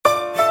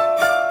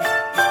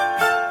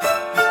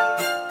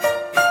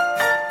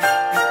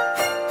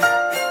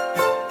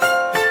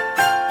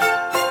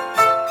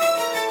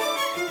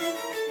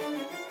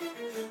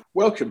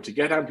Welcome to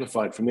Get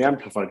Amplified from the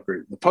Amplified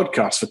Group, the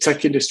podcast for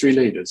tech industry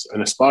leaders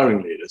and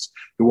aspiring leaders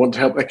who want to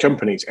help their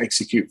companies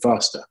execute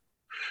faster.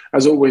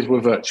 As always,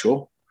 we're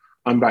virtual.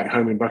 I'm back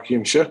home in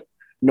Buckinghamshire,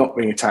 not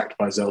being attacked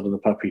by Zelda the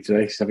puppy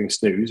today. She's having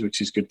snooze,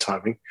 which is good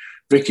timing.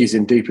 Vicky's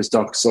in deepest,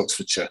 darkest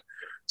Oxfordshire.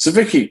 So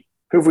Vicky,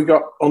 who have we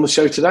got on the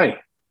show today?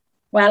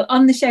 Well,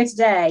 on the show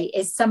today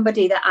is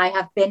somebody that I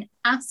have been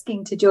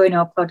asking to join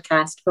our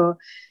podcast for,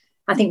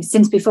 I think,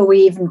 since before we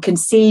even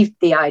conceived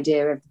the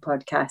idea of the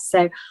podcast.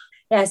 So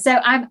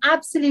I'm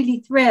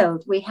absolutely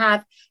thrilled. We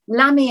have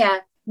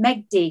Lamia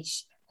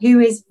Megdish, who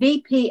is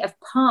VP of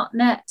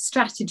Partner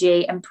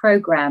Strategy and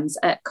Programs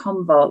at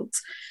Commvault.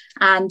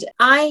 And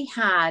I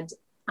had,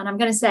 and I'm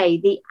going to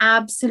say, the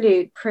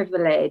absolute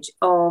privilege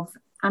of,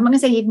 I'm not going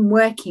to say even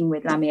working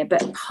with Lamia,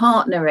 but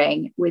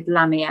partnering with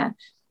Lamia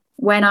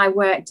when I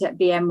worked at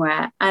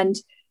VMware. And,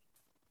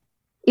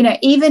 you know,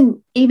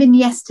 even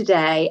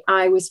yesterday,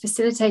 I was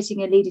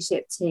facilitating a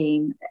leadership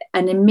team,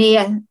 an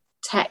EMEA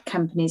tech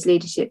company's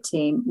leadership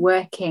team,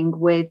 working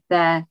with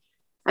a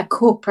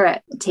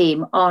corporate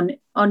team on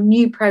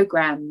new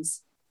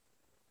programs.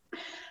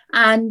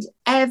 And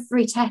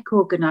every tech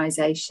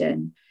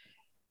organization,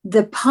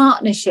 the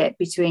partnership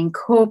between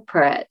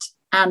corporate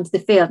and the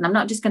field, and I'm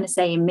not just going to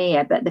say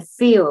EMEA, but the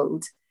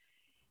field,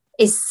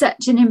 is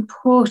such an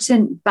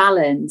important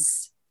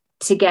balance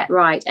to get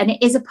right. And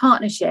it is a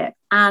partnership.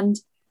 And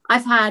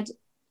I've had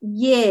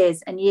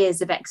years and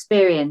years of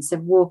experience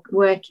of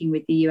working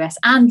with the US.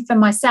 And for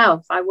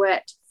myself, I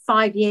worked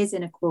 5 years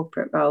in a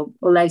corporate role,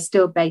 although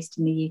still based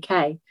in the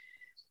UK.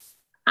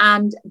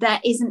 And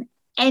there isn't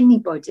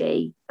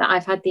anybody that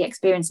I've had the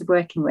experience of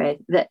working with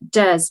that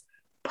does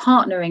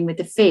partnering with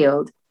the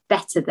field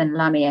better than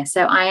Lamia.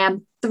 So I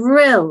am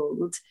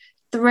thrilled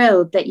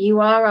that you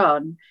are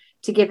on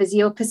to give us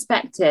your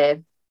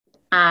perspective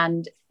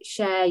and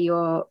share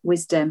your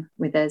wisdom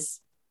with us.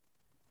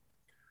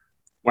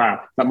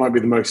 Wow, that might be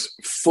the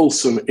most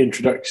fulsome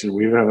introduction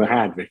we've ever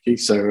had, Vicky.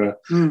 So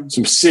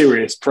some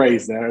serious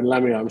praise there. And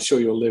Lamia, I'm sure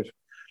you'll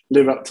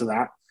live up to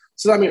that.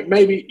 So Lamia,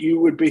 maybe you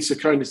would be so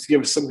kind as to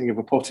give us something of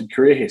a potted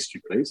career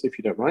history, please, if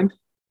you don't mind.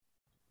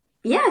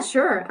 Yeah,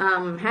 sure.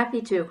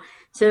 Happy to.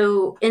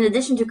 So in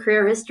addition to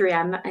career history,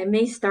 I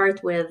may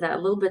start with a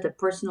little bit of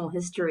personal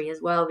history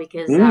as well,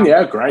 because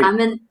yeah, great.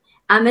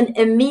 I'm an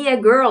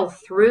EMEA girl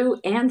through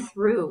and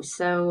through.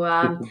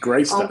 So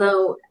great stuff.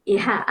 Although,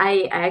 yeah,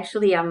 I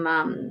actually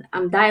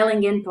I'm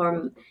dialing in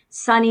from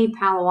sunny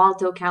Palo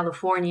Alto,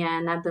 California,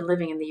 and I've been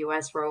living in the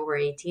U.S. for over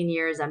 18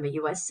 years. I'm a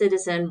U.S.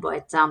 citizen,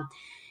 but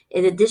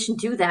in addition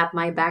to that,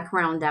 my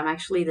background, I'm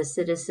actually the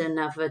citizen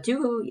of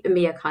two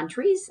EMEA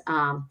countries,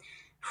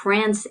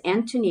 France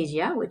and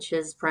Tunisia, which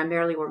is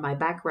primarily where my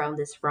background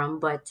is from.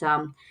 But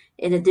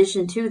in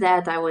addition to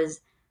that, I was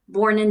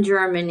born in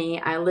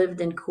Germany. I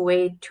lived in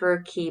Kuwait,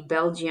 Turkey,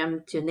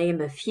 Belgium, to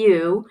name a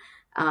few.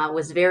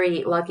 Was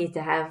very lucky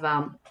to have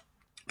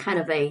kind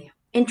of a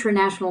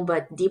international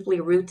but deeply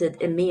rooted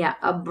EMEA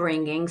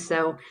upbringing.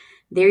 So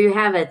there you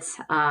have it.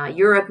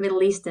 Europe,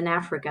 Middle East, and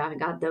Africa. I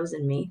got those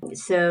in me.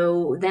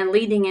 So then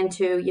leading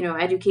into,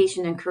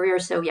 education and career.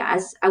 So yeah,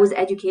 as I was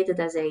educated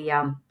as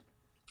an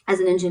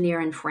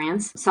engineer in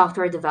France,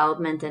 software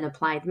development and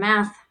applied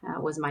math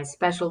was my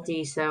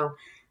specialty. So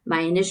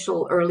my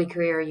initial early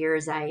career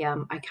years,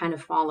 I kind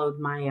of followed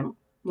my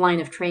line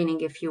of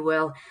training, if you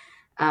will.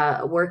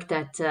 Worked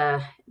at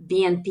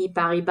BNP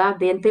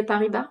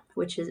Paribas,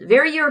 which is a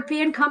very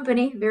European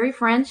company, very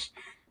French,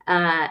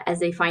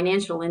 as a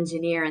financial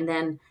engineer. And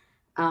then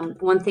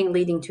one thing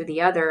leading to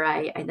the other,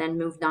 I then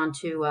moved on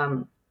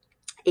to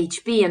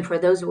HP. And for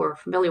those who are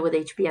familiar with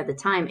HP at the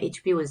time,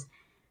 HP was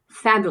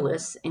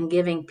fabulous in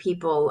giving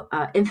people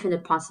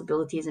infinite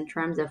possibilities in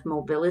terms of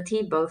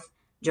mobility, both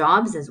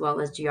jobs as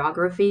well as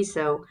geography.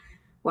 So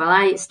while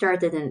I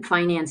started in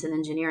finance and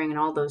engineering and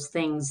all those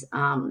things,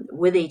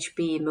 with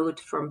HP, moved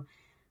from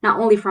not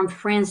only from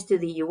France to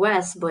the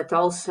US, but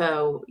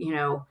also,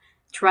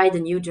 tried a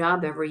new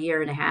job every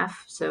year and a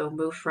half. So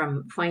moved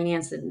from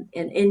finance and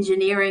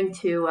engineering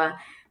to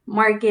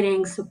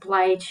marketing,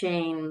 supply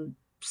chain,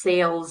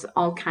 sales,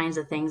 all kinds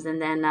of things. And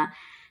then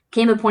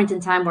came a point in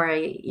time where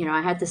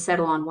I had to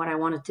settle on what I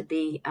wanted to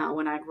be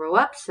when I grew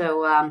up.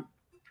 So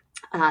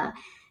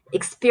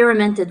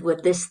experimented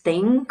with this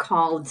thing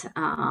called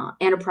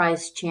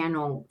enterprise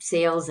channel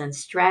sales and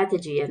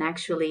strategy. And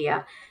actually,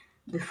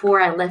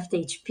 before I left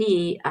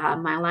HP,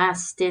 my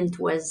last stint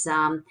was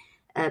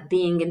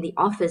being in the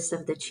office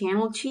of the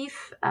channel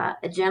chief,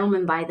 a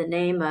gentleman by the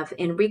name of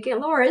Enrique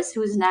Lores,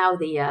 who's now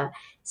the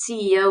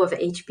CEO of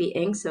HP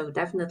Inc. So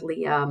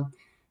definitely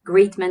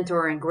great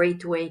mentor and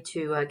great way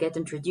to get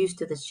introduced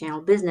to this channel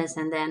business.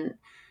 And then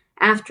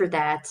after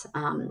that,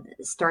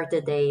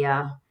 started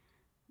a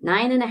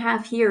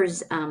 9.5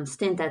 years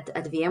stint at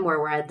VMware,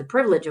 where I had the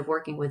privilege of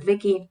working with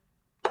Vicky.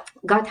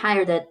 Got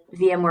hired at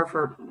VMware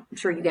for, I'm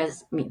sure you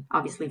guys,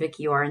 obviously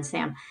Vicky, you are, and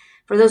Sam.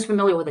 For those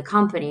familiar with the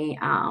company,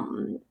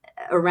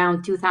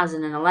 around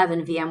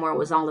 2011, VMware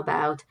was all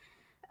about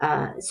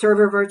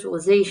server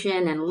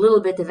virtualization and a little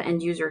bit of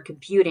end user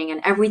computing,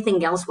 and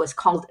everything else was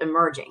called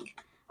emerging.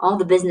 all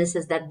the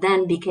businesses that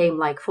then became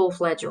like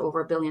full-fledged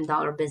over $1 billion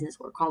business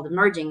were called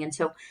emerging. And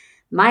so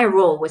my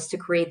role was to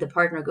create the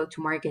partner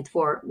go-to-market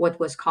for what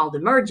was called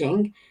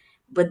emerging,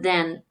 but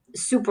then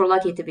super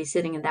lucky to be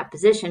sitting in that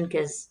position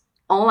because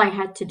all I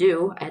had to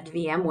do at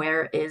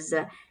VMware is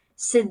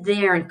sit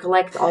there and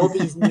collect all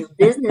these new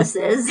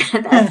businesses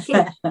that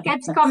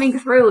kept coming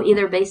through,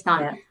 either based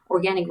on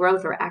organic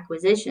growth or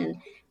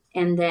acquisition,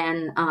 and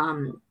then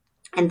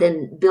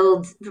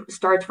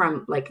start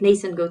from like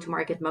nascent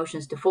go-to-market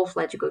motions to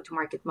full-fledged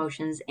go-to-market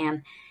motions,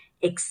 and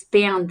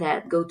expand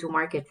that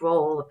go-to-market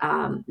role,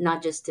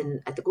 not just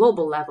at the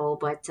global level,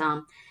 but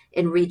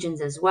in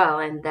regions as well.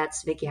 And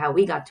that's, Vicky, how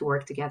we got to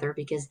work together,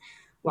 because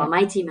while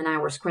my team and I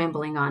were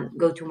scrambling on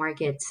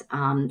go-to-market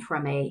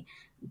from a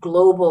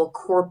global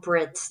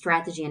corporate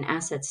strategy and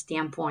asset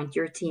standpoint,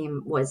 your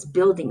team was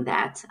building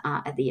that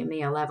at the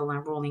EMEA level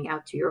and rolling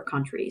out to your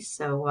countries.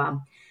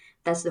 So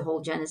that's the whole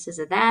genesis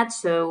of that.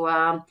 So,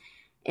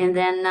 and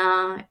then,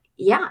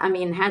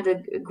 had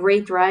a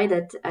great ride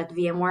at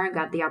VMware,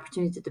 got the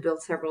opportunity to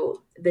build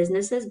several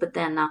businesses, but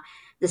then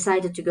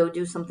decided to go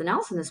do something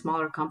else in a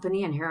smaller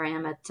company. And here I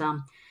am at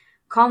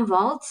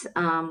Commvault,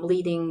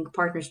 leading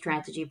partner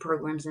strategy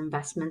programs,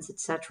 investments,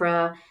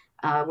 etc.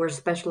 We're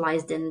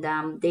specialized in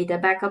data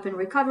backup and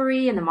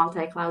recovery in a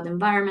multi-cloud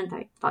environment.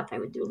 I thought I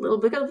would do a little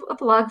bit of a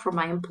plug for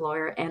my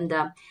employer, and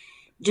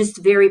just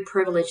very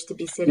privileged to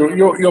be sitting.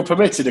 You're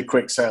permitted a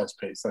quick sales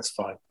piece. That's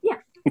fine. Yeah,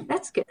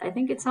 that's good. I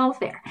think it's all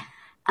fair.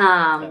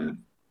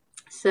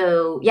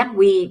 So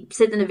we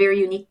sit in a very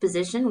unique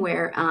position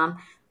where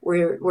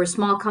we're a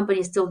small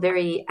company, still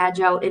very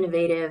agile,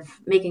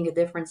 innovative, making a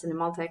difference in the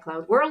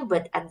multi-cloud world,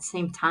 but at the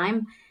same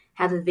time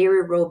have a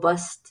very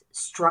robust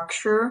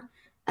structure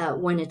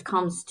when it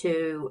comes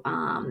to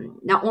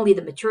not only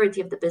the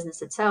maturity of the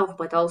business itself,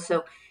 but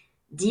also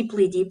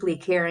deeply, deeply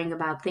caring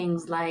about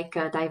things like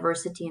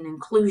diversity and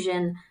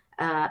inclusion,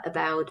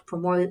 about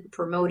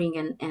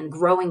promoting and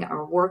growing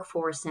our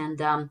workforce,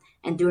 and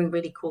doing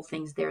really cool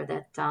things there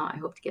that I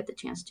hope to get the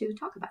chance to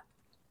talk about.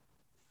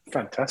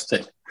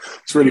 Fantastic.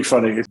 It's really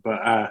funny,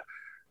 but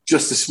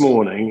just this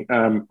morning,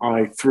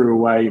 I threw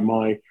away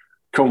my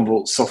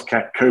Commvault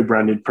Softcat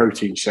co-branded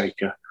protein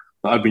shaker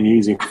that I've been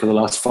using for the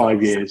last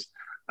 5 years.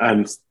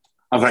 And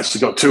I've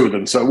actually got 2 of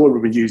them, so it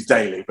wouldn't be used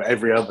daily, but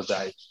every other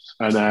day.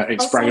 And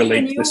it sprang a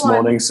leak this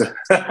morning. So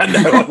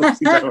no,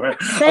 obviously don't.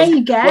 There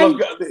you go. Well, I've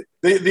got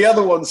the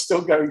other one's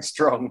still going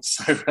strong.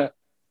 So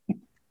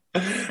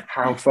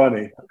how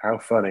funny.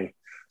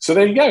 So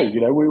there you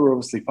go. We were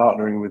obviously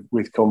partnering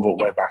with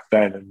Commvault way back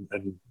then,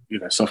 and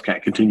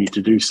Softcat continued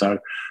to do so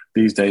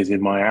these days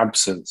in my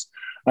absence.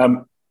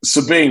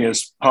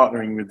 Sabina's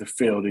partnering with the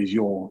field is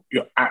your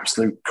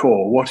absolute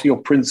core. What are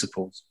your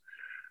principles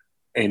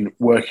in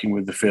working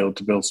with the field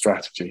to build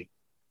strategy?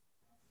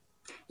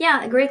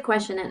 Yeah, a great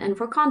question. And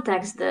for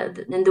context,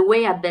 the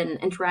way I've been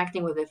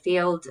interacting with the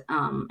field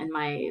in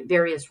my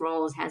various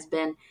roles has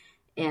been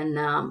in,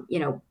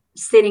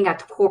 sitting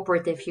at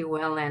corporate, if you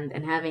will,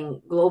 and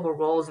having global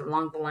roles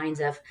along the lines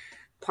of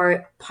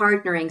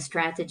partnering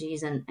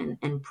strategies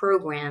and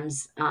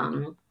programs,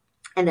 and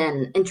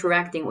then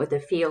interacting with the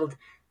field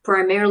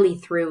primarily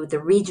through the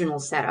regional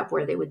setup,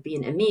 where they would be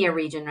an EMEA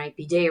region, right,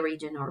 BJ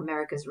region, or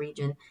Americas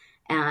region.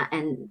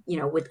 And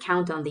would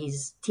count on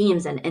these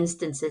teams and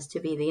instances to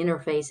be the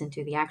interface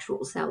into the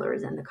actual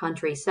sellers and the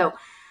country. So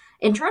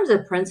in terms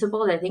of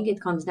principles, I think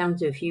it comes down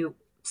to a few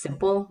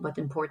simple but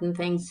important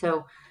things.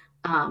 So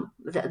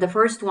the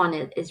first one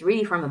is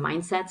really from a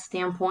mindset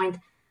standpoint,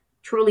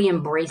 truly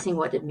embracing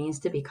what it means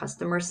to be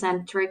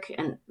customer-centric.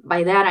 And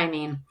by that, I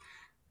mean,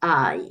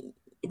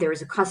 there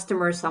is a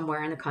customer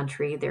somewhere in the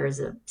country. There is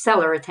a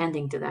seller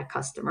attending to that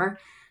customer.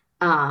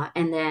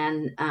 And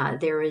then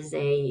there is an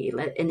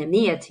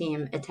EMEA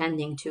team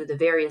attending to the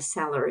various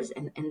sellers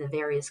in the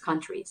various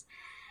countries.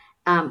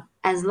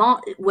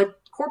 What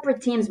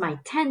corporate teams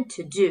might tend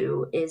to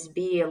do is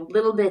be a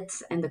little bit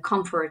in the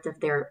comfort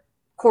of their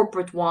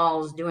corporate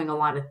walls, doing a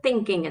lot of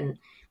thinking and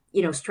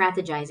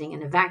strategizing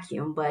in a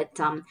vacuum. But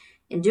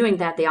in doing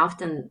that, they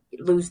often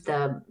lose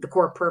the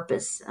core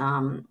purpose,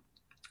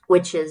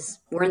 which is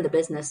we're in the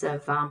business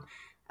of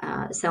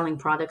selling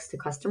products to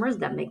customers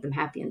that make them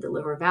happy and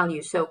deliver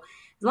value. So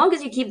as long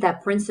as you keep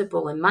that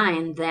principle in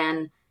mind,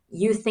 then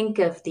you think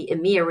of the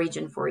EMEA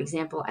region, for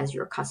example, as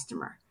your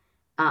customer.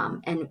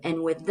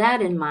 And with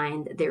that in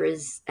mind, there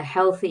is a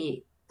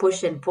healthy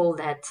push and pull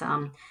that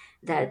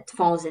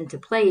falls into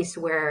place,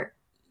 where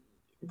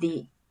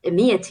the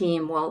EMEA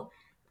team,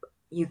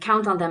 you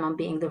count on them on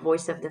being the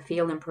voice of the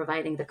field and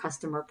providing the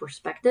customer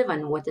perspective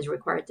on what is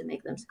required to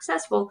make them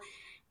successful.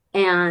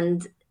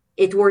 And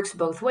it works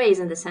both ways,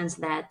 in the sense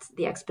that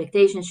the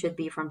expectation should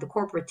be from the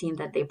corporate team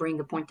that they bring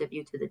a point of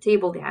view to the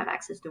table, they have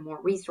access to more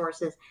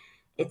resources,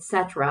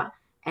 etc.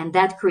 And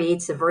that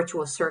creates a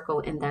virtuous circle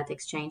in that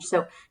exchange.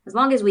 So as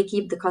long as we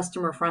keep the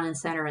customer front and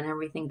center in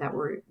everything that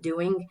we're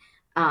doing,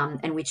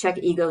 and we check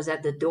egos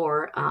at the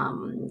door,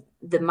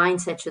 the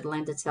mindset should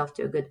lend itself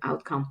to a good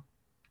outcome.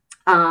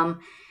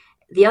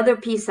 The other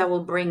piece I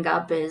will bring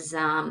up is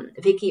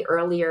Vicky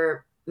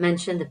earlier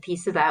mentioned the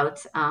piece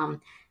about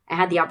I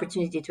had the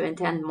opportunity to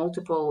attend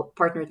multiple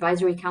partner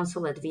advisory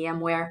council at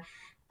VMware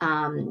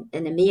in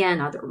EMEA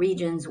and other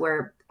regions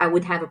where I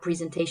would have a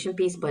presentation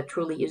piece, but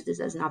truly use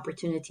this as an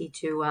opportunity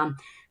to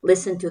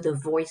listen to the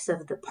voice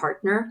of the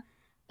partner.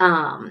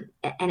 And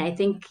I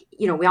think,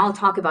 we all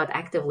talk about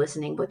active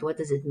listening, but what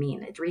does it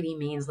mean? It really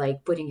means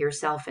like putting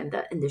yourself in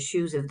the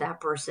shoes of that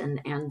person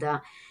and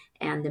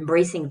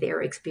embracing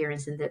their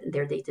experience in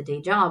their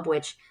day-to-day job,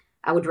 which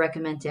I would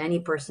recommend to any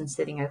person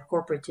sitting at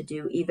corporate to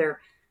do either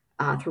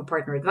through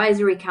partner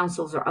advisory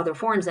councils or other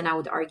forums. And I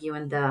would argue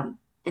in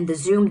the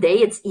Zoom day,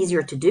 it's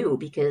easier to do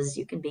because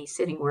you can be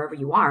sitting wherever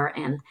you are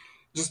and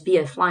just be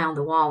a fly on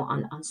the wall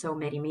on so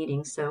many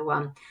meetings.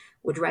 So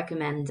would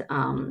recommend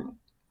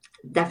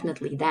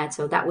definitely that.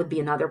 So that would be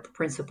another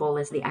principle,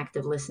 is the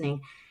active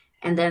listening.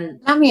 And then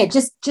Lamia,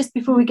 just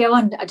before we go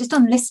on, just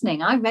on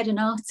listening, I read an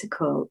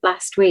article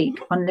last week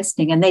on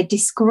listening, and they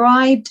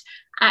described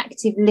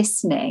active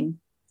listening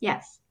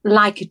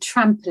like a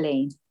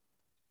trampoline.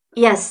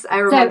 Yes, I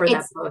remember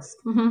that post.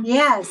 Mm-hmm.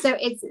 Yeah,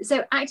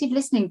 so active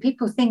listening,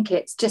 people think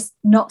it's just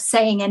not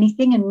saying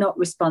anything and not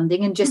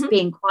responding and just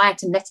being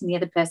quiet and letting the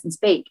other person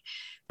speak.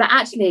 But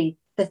actually,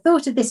 the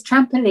thought of this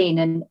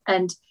trampoline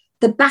and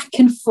the back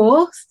and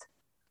forth,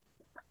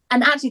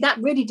 and actually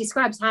that really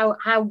describes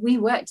how we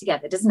work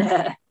together, doesn't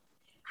it?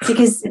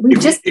 Because we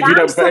if you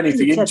don't put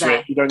anything into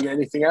it, you don't get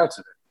anything out of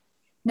it.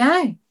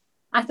 No,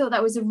 I thought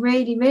that was a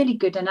really, really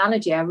good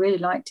analogy. I really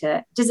liked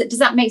it. Does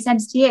that make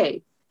sense to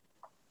you?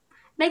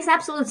 Makes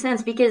absolute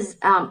sense, because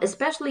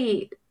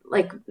especially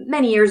like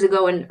many years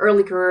ago in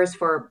early careers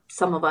for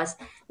some of us,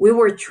 we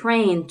were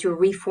trained to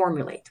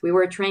reformulate. We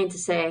were trained to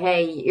say,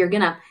 hey, you're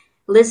going to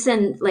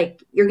listen,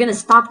 like you're going to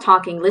stop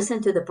talking,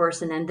 listen to the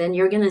person, and then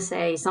you're going to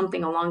say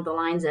something along the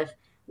lines of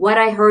what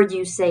I heard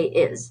you say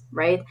is,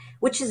 right?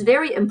 Which is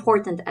very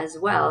important as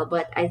well.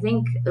 But I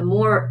think the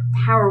more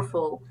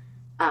powerful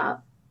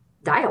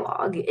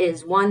dialogue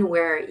is one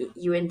where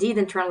you indeed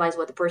internalize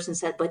what the person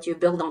said, but you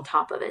build on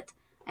top of it.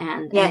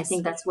 And I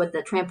think that's what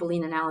the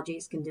trampoline analogy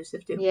is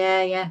conducive to.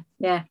 Yeah.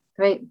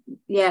 Great.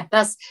 Yeah,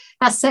 that's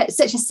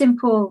such a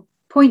simple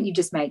point you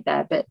just made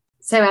there, but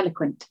so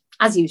eloquent,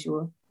 as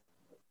usual.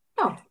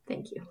 Oh,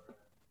 thank you.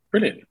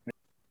 Brilliant.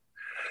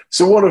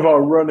 So one of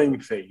our running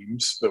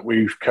themes that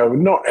we've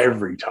covered, not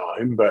every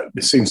time, but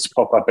it seems to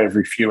pop up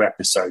every few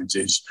episodes,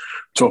 is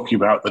talking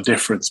about the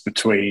difference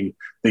between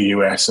the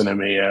US and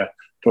EMEA,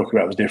 talking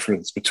about the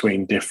difference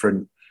between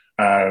different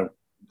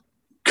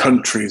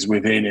countries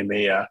within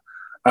EMEA.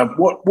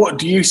 What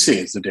do you see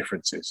as the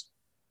differences?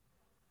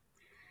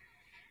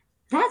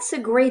 That's a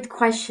great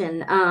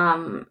question.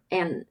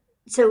 And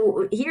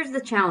so here's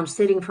the challenge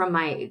sitting from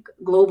my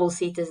global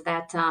seat, is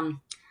that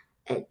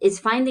is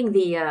finding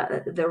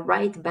the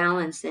right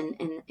balance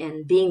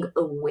in being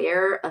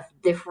aware of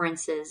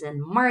differences in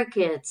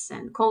markets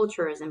and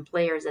cultures and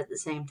players at the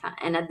same time.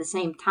 And at the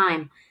same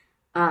time,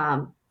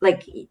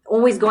 like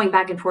always going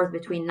back and forth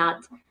between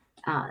not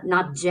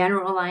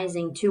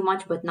generalizing too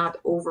much, but not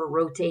over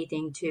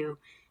rotating to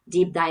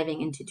deep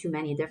diving into too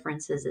many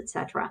differences,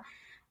 etc.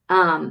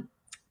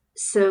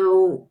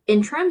 So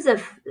in terms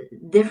of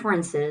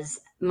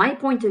differences, my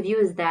point of view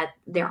is that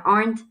there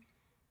aren't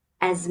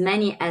as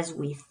many as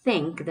we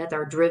think that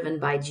are driven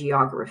by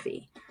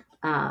geography.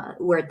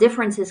 Where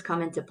differences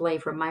come into play,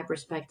 from my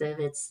perspective,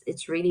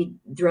 it's really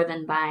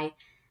driven by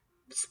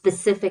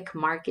specific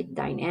market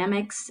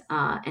dynamics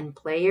and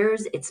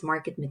players, its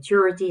market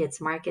maturity, its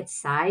market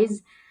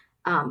size,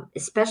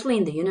 especially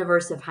in the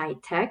universe of high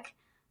tech.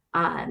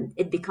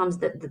 It becomes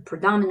the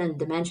predominant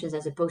dimensions,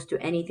 as opposed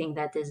to anything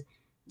that is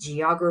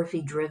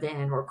geography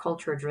driven or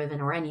culture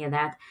driven or any of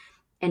that.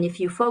 And if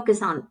you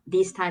focus on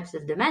these types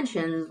of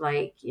dimensions,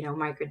 like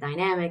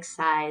microdynamics,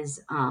 size,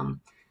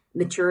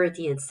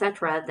 maturity,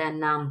 etc.,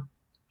 then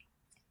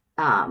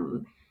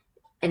and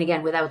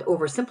again, without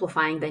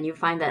oversimplifying, then you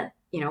find that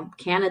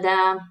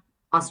Canada,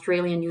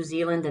 Australia, New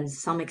Zealand, and to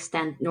some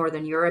extent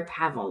Northern Europe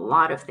have a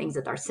lot of things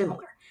that are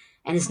similar.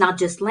 And it's not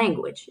just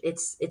language.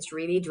 It's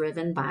really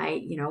driven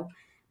by,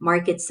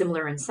 markets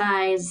similar in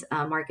size,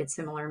 markets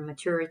similar in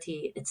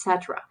maturity,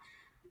 etc.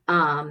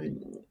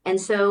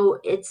 And so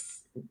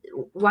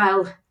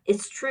while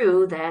it's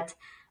true that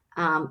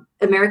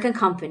American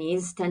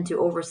companies tend to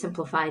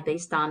oversimplify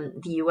based on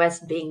the US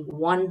being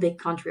one big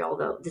country,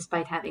 although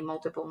despite having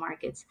multiple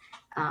markets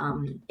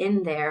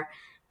in there,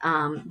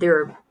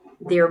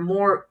 there are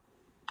more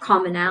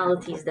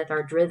commonalities that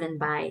are driven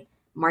by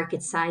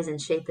market size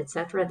and shape,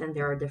 etc., than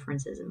there are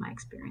differences in my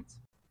experience.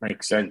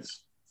 Makes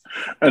sense.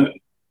 And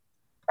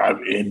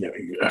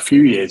in a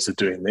few years of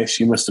doing this,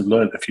 you must have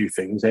learned a few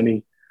things.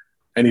 Any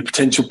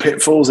potential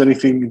pitfalls,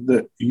 anything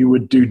that you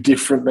would do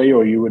differently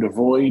or you would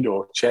avoid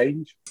or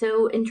change?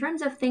 So in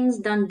terms of things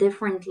done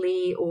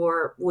differently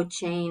or would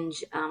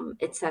change,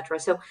 etc.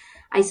 So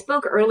I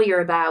spoke earlier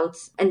about,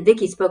 and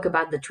Vicky spoke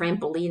about the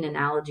trampoline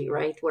analogy,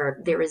 right?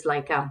 Where there is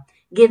like a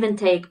give and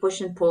take, push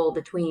and pull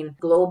between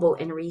global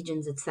and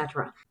regions,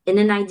 etc. In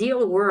an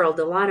ideal world,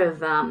 a lot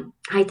of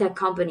high-tech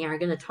companies are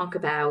going to talk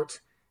about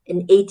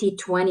an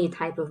 80-20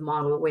 type of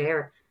model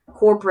where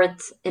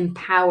corporate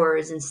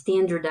empowers and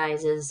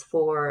standardizes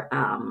for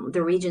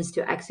the regions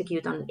to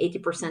execute on an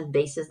 80%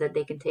 basis that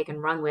they can take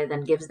and run with,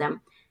 and gives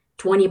them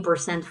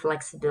 20%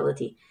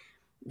 flexibility.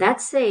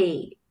 That's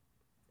a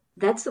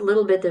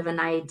little bit of an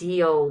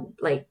ideal,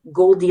 like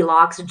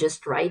Goldilocks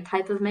just right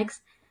type of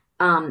mix.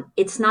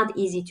 It's not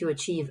easy to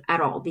achieve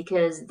at all,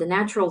 because the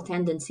natural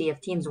tendency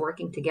of teams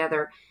working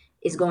together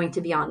is going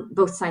to be on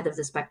both sides of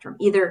the spectrum,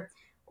 either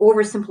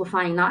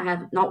oversimplifying,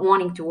 not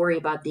wanting to worry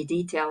about the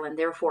detail, and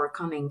therefore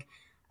coming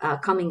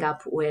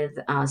up with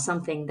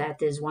something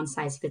that is one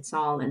size fits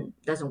all and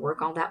doesn't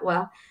work all that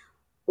well,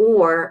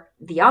 or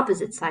the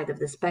opposite side of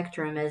the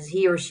spectrum, as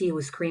he or she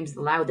who screams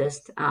the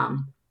loudest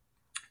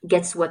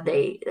gets what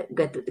they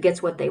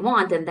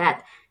want, and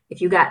that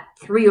if you got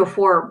 3 or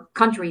 4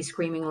 countries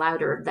screaming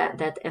louder,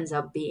 that ends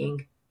up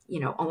being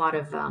a lot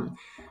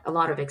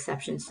of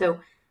exceptions. So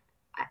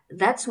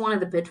that's one of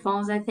the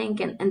pitfalls, I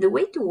think, and the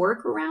way to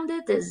work around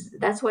it is,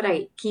 that's what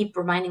I keep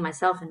reminding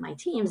myself and my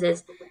teams,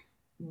 is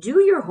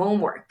do your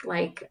homework.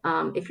 Like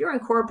if you're in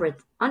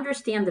corporate,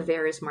 understand the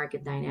various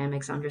market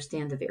dynamics,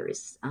 understand the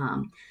various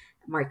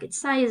market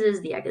sizes,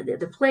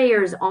 the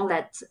players, all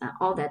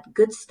that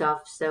good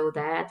stuff, so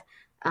that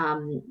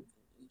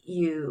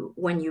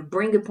when you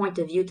bring a point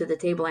of view to the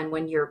table, and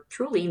when you're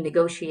truly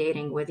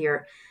negotiating with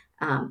your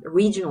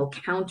regional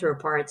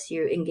counterparts,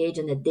 you engage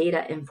in a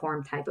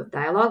data-informed type of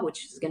dialogue,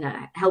 which is going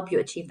to help you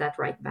achieve that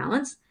right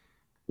balance.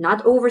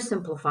 Not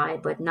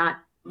oversimplify, but not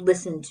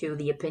listen to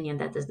the opinion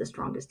that is the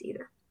strongest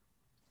either.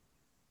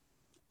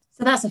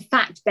 So that's a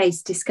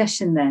fact-based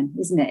discussion then,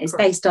 isn't it? It's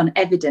based on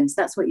evidence.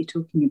 That's what you're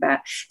talking about.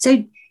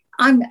 So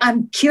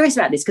I'm curious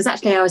about this, because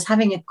actually I was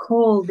having a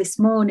call this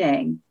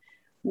morning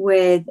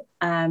with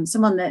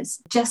someone that's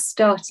just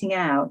starting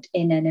out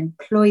in an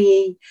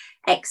employee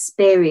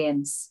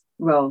experience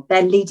role.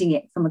 They're leading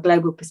it from a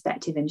global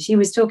perspective. And she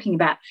was talking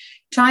about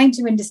trying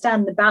to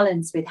understand the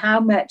balance with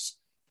how much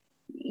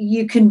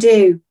you can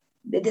do.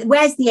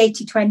 Where's the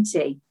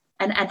 80-20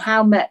 and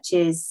how much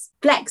is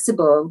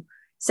flexible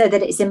so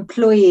that it's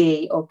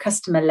employee or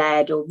customer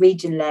led or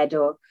region led,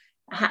 or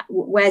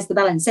where's the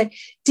balance? So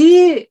do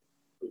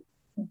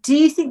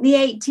you think the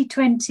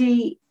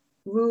 80-20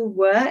 rule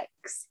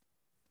works?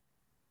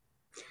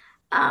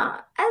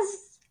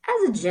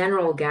 As a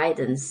general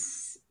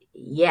guidance,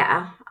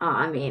 yeah.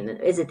 I mean,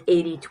 is it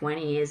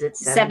 80-20? Is it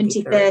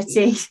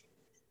 70-30?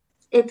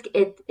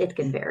 It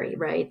can vary,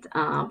 right?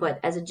 But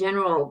as a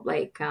general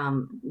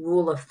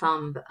rule of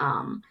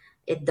thumb,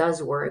 it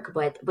does work.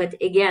 But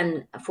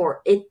again,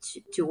 for it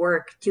to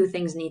work, 2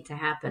 things need to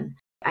happen.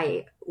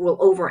 I will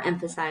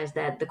overemphasize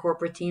that the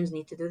corporate teams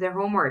need to do their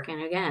homework,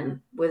 and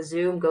again, with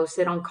Zoom, go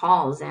sit on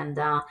calls and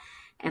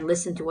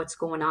listen to what's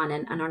going on,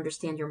 and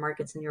understand your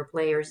markets and your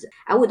players.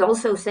 I would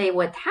also say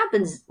what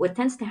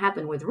tends to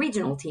happen with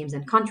regional teams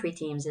and country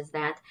teams is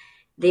that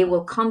they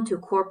will come to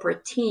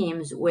corporate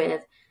teams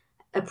with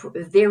a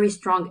very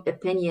strong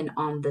opinion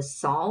on the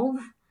solve,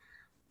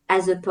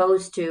 as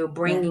opposed to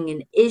bringing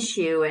an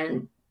issue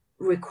and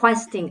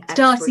requesting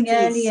starting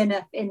expertise early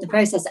enough in the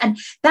process. And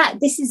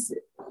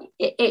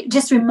it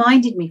just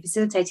reminded me,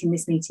 facilitating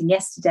this meeting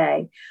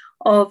yesterday,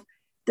 of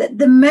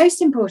the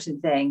most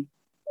important thing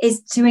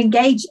is to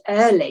engage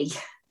early.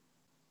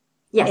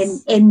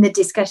 Yes. in the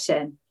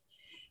discussion,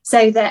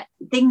 so that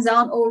things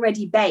aren't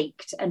already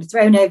baked and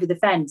thrown over the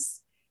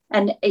fence.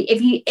 And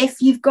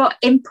if you've got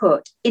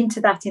input into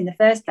that in the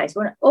first place,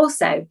 well,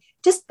 also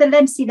just the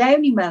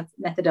Lencioni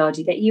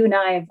methodology that you and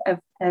I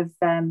have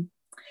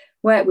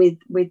worked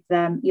with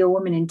your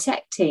Women in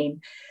Tech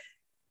team.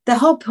 The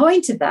whole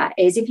point of that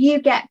is, if you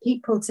get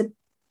people to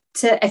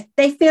if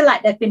they feel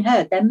like they've been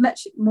heard, they're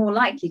much more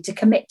likely to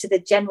commit to the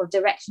general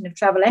direction of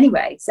travel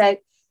anyway. So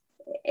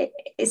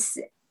it's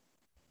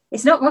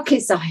not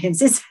rocket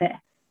science, is it?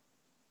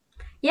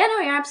 Yeah, no,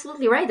 you're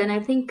absolutely right. And I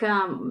think,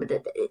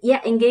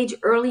 engage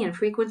early and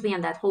frequently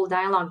in that whole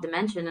dialogue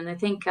dimension. And I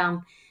think,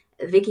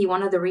 Vicky,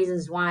 one of the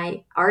reasons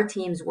why our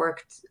teams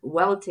worked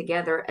well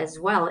together as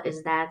well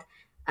is that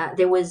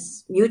there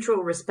was mutual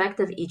respect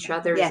of each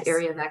other's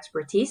area of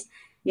expertise.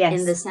 Yes.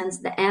 In the sense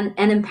that, and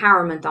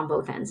empowerment on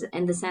both ends,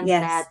 in the sense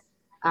that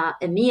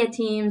EMEA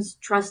teams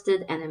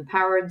trusted and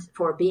empowered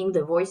for being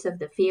the voice of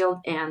the field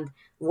and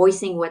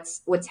voicing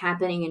what's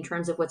happening in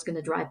terms of what's going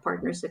to drive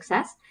partner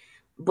success,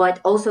 but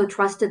also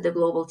trusted the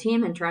global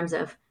team in terms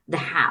of the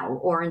how,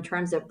 or in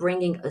terms of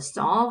bringing a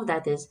solve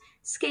that is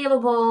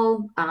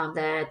scalable,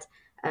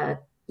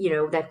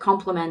 that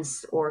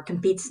complements or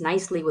competes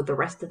nicely with the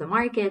rest of the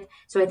market.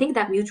 So I think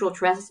that mutual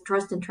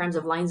trust in terms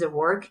of lines of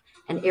work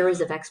and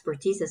areas of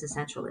expertise is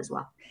essential as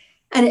well.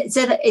 And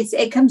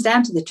it comes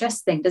down to the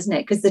trust thing, doesn't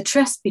it? Because the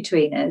trust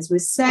between us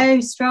was so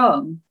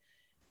strong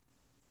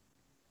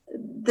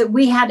that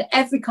we had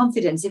every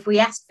confidence, if we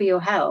asked for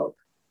your help,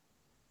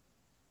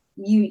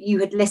 you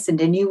had listened,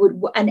 and you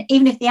would, and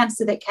even if the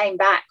answer that came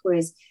back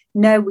was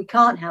no, we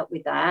can't help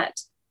with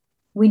that,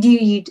 we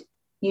knew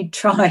you'd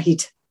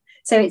tried.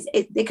 So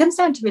it comes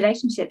down to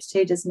relationships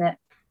too, doesn't it?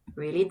 It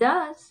really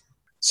does.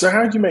 So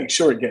how do you make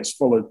sure it gets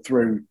followed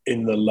through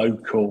in the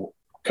local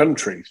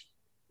countries?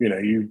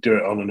 you do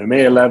it on an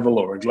EMEA level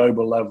or a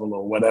global level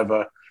or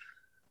whatever.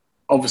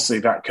 Obviously,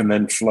 that can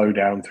then flow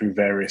down through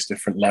various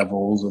different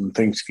levels and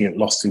things can get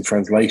lost in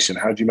translation.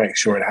 How do you make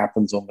sure it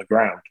happens on the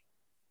ground?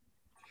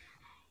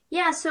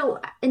 Yeah, so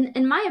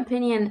in my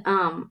opinion,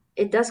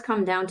 it does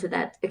come down to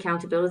that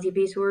accountability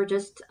piece we were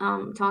just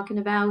talking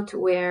about,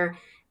 where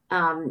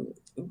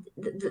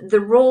the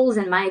roles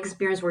in my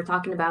experience we're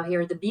talking about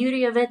here, the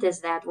beauty of it is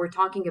that we're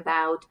talking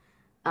about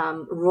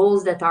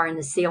roles that are in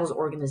the sales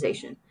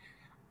organization,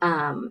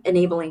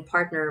 enabling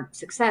partner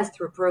success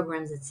through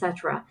programs,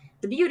 etc.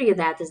 The beauty of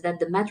that is that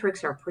the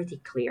metrics are pretty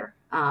clear.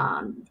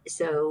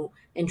 So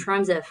in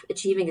terms of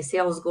achieving a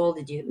sales goal,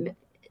 did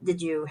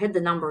you hit the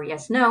number?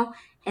 Yes, no.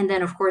 And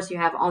then, of course, you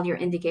have all your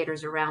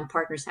indicators around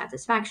partner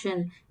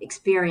satisfaction,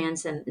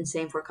 experience, and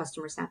same for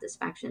customer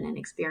satisfaction and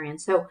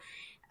experience. So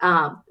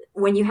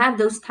when you have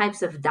those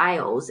types of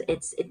dials,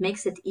 it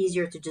makes it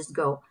easier to just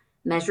go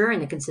measure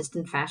in a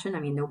consistent fashion. I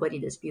mean, nobody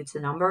disputes the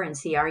number and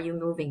see, are you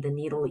moving the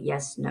needle?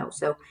 Yes, no.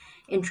 So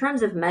in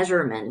terms of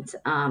measurement,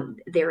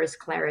 there is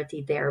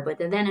clarity there. But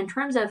then in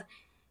terms of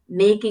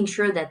making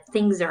sure that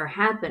things are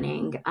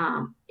happening,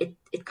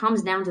 it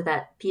comes down to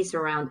that piece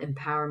around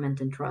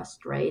empowerment and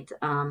trust, right?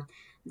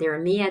 There are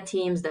MIA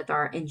teams that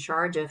are in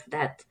charge of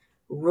that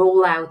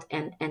rollout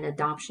and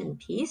adoption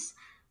piece.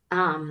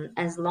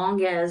 As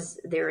long as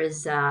there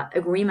is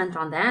agreement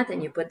on that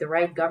and you put the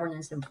right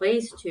governance in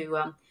place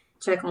to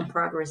check on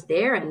progress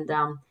there and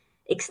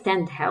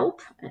extend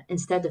help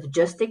instead of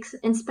just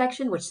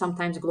inspection, which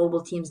sometimes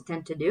global teams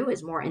tend to do,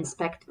 is more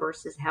inspect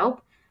versus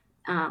help.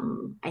 I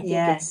think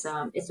Yes.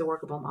 it's a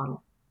workable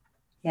model.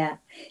 Yeah.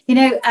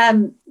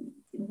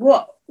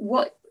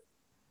 What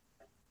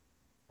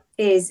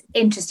is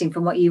interesting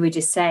from what you were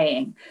just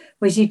saying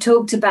was you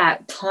talked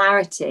about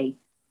clarity.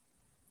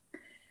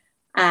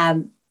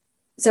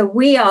 So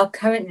we are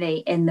currently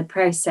in the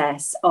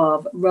process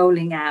of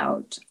rolling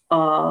out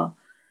our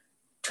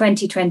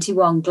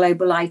 2021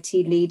 Global IT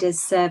Leaders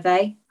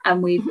Survey,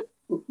 and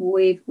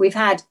we've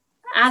had,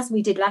 as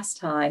we did last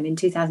time in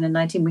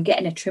 2019, we're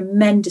getting a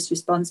tremendous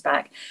response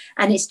back,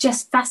 and it's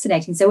just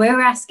fascinating. So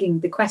we're asking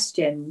the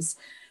questions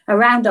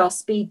around our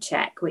speed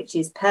check, which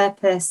is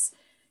purpose,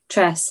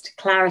 trust,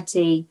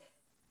 clarity,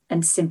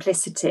 and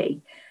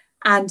simplicity.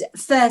 And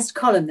first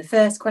column, the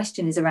first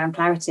question is around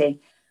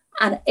clarity,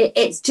 and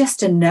it's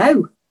just a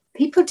no.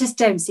 People just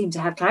don't seem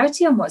to have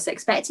clarity on what's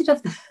expected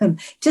of them.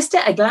 Just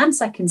at a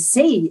glance, I can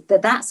see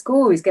that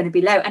score is going to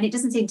be low, and it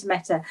doesn't seem to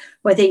matter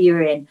whether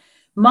you're in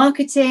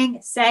marketing,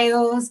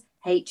 sales,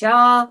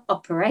 HR,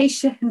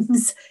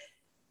 operations.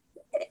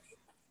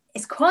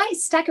 It's quite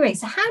staggering.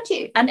 So how do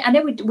you, and I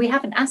know we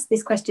haven't asked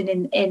this question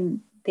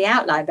in the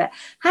outline, but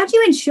how do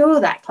you ensure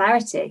that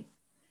clarity?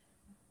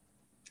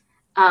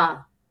 By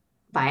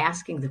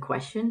asking the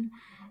question.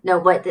 No,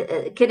 but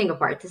kidding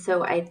apart.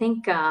 So I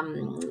think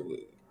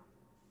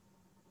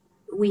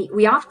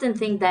we often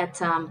think that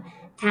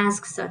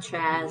tasks such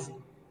as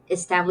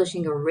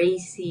establishing a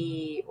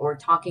RACI or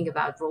talking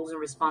about roles and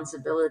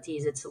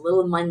responsibilities, it's a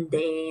little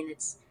mundane.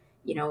 It's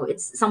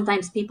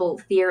sometimes people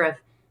fear of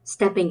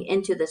stepping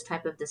into this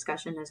type of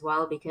discussion as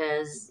well,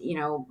 because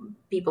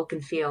people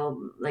can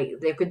feel like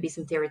there could be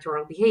some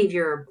territorial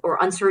behavior or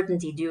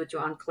uncertainty due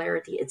to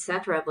unclarity,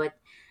 etc. But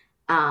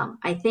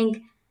I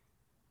think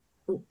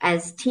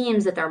as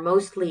teams that are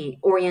mostly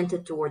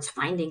oriented towards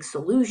finding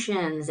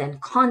solutions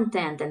and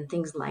content and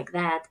things like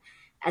that,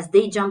 as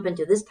they jump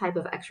into this type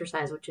of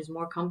exercise, which is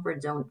more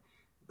comfort zone,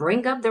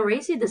 bring up the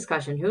RACI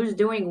discussion. Who's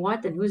doing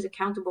what and who's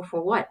accountable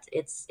for what?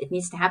 It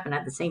needs to happen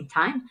at the same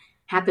time,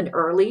 happen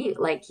early,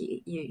 like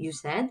you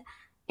said,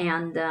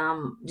 and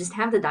just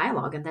have the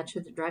dialogue, and that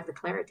should drive the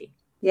clarity.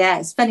 Yeah,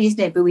 it's funny, isn't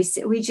it? But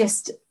we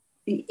just,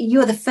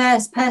 you're the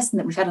first person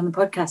that we've had on the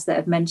podcast that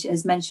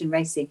has mentioned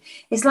RACI.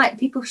 It's like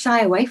people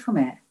shy away from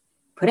it.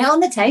 Put it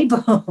on the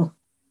table.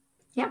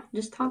 Yeah,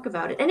 just talk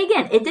about it. And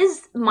again, it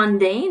is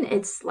mundane.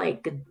 It's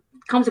like it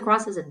comes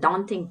across as a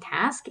daunting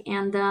task,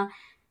 and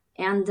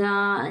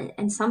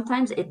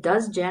sometimes it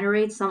does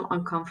generate some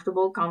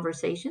uncomfortable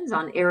conversations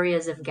on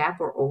areas of gap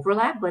or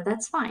overlap, but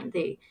that's fine.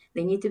 They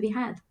need to be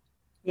had.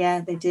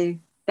 Yeah, they do.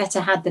 Better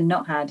had than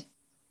not had.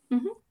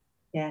 Mm-hmm.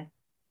 Yeah.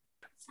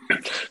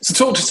 So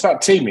talk to us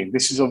about teaming.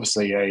 This is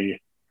obviously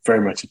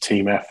very much a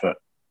team effort.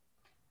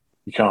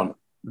 You can't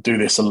do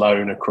this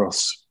alone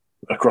across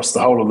the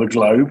whole of the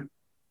globe.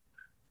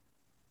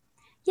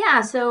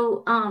 Yeah.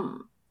 So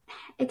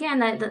again,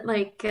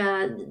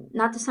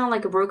 not to sound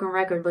like a broken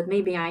record, but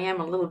maybe I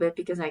am a little bit,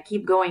 because I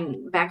keep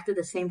going back to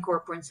the same core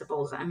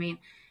principles. I mean,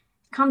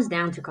 it comes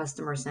down to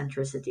customer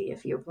centricity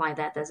if you apply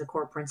that as a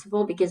core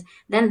principle, because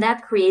then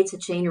that creates a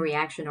chain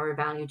reaction or a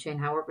value chain,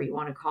 however you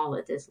want to call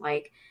it. It's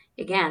like,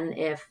 again,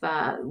 if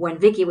when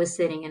Vicky was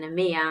sitting in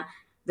EMEA,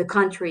 the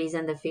countries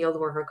in the field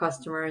were her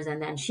customers,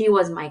 and then she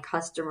was my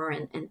customer,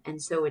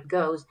 and so it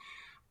goes.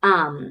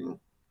 And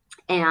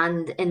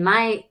in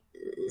my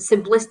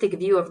simplistic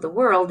view of the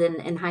world,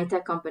 in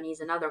high-tech companies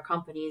and other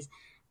companies,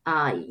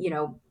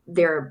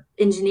 there are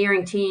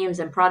engineering teams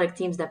and product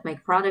teams that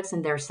make products,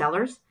 and they're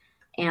sellers.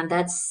 And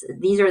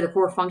these are the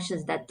core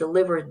functions that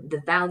deliver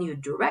the value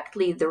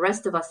directly. The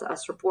rest of us are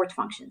support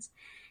functions.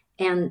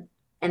 And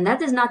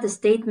that is not a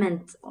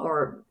statement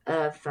or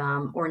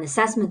an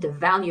assessment of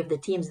value of the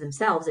teams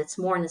themselves. It's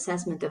more an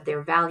assessment of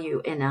their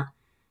value in a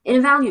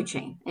value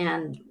chain,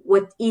 and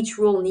what each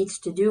role needs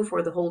to do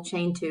for the whole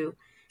chain to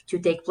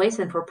take place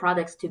and for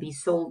products to be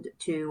sold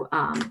to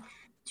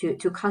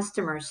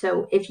customers.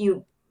 So if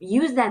you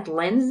use that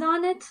lens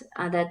on it,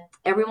 that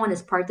everyone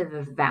is part of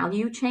a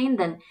value chain,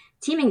 then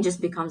teaming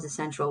just becomes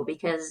essential,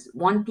 because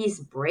one piece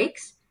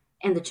breaks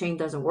and the chain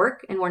doesn't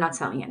work and we're not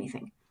selling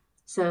anything.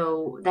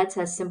 So that's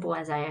as simple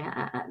as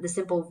the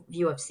simple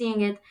view of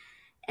seeing it.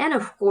 And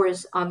of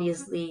course,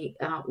 obviously,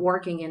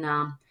 working in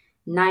a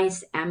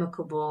nice,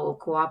 amicable,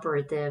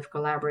 cooperative,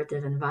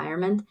 collaborative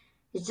environment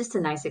is just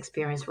a nice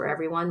experience for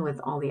everyone with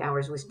all the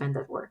hours we spend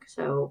at work.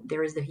 So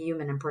there is the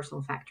human and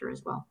personal factor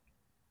as well.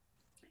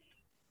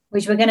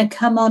 Which we're going to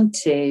come on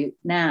to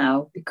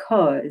now,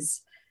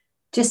 because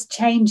just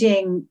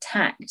changing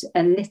tact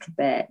a little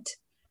bit,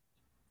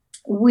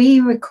 we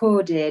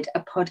recorded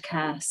a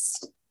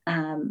podcast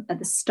at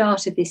the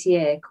start of this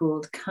year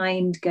called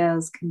Kind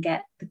Girls Can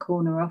Get the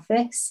Corner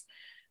Office.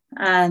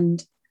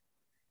 And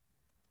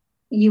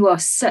you are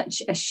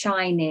such a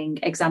shining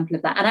example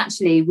of that. And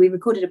actually, we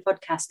recorded a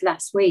podcast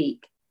last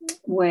week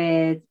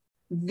with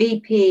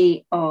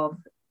VP of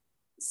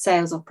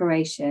Sales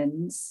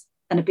Operations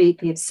and a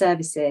VP of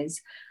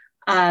Services.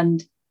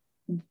 And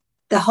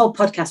the whole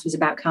podcast was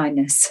about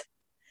kindness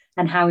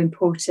and how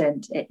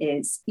important it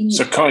is.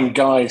 So kind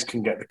guys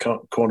can get the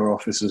corner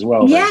office as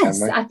well.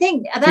 Yes, then, I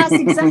think that's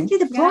exactly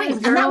the point.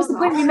 And that was the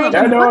point we made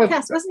on the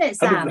podcast, wasn't it,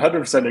 Sam?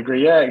 100%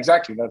 agree. Yeah,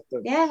 exactly.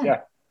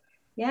 Yeah.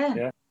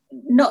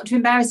 Not to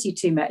embarrass you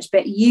too much,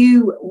 but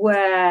you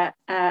were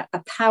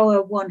a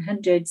Power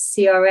 100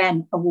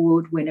 CRN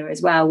award winner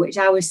as well, which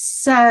I was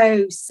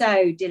so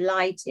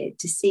delighted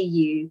to see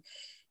you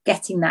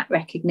getting that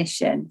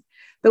recognition.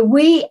 But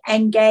we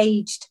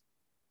engaged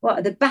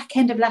at the back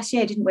end of last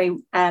year, didn't we?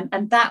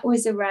 And that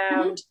was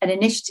around an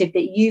initiative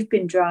that you've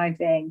been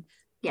driving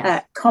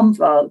at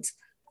Commvault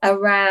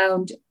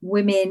around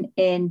women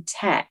in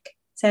tech.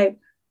 So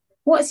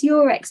what's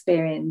your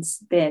experience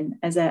been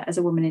as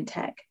a woman in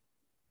tech?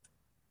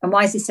 And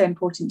why is this so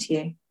important to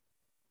you?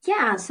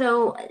 Yeah,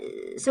 so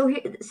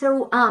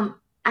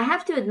I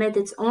have to admit,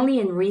 it's only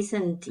in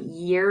recent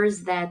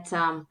years that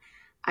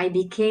I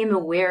became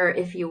aware,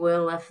 if you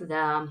will, of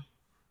the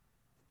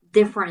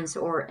difference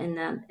or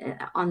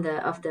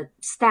of the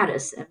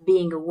status of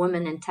being a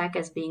woman in tech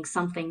as being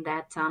something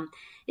that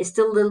is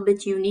still a little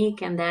bit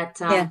unique, and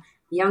that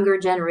younger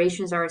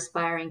generations are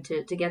aspiring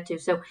to get to.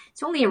 So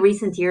it's only in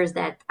recent years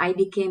that I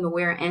became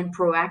aware and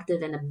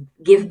proactive in a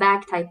give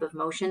back type of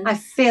motion. I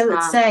feel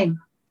the same.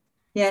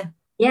 Yeah.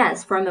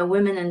 Yes, from a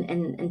women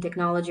in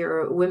technology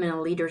or women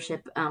in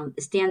leadership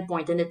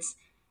standpoint. And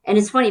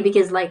it's funny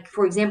because, like,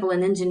 for example,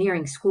 in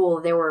engineering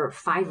school, there were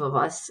 5 of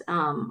us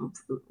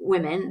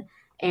women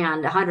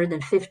and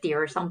 150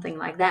 or something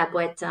like that.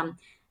 But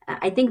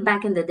I think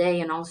back in the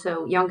day, and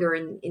also younger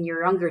in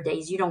your younger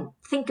days, you don't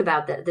think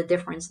about the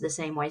difference the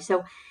same way.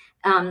 So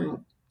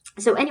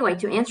anyway,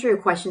 to answer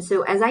your question,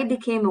 so as I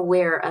became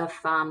aware of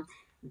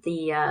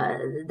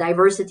the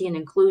diversity and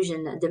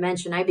inclusion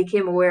dimension, I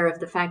became aware of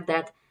the fact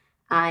that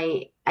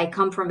I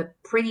come from a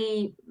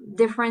pretty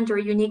different or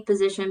unique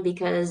position,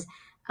 because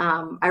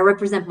I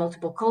represent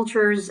multiple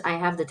cultures. I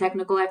have the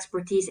technical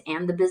expertise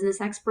and the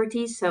business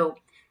expertise. So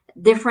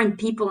different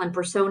people and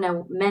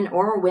persona, men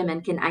or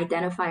women, can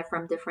identify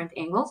from different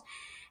angles.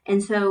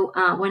 And so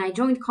when I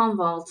joined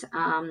Commvault,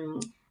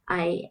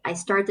 I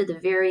started a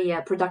very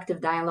productive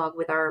dialogue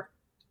with our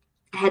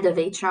head of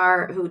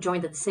HR, who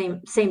joined at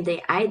the same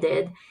day I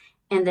did.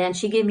 And then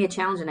she gave me a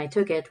challenge and I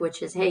took it,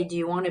 which is, hey, do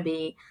you want to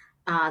be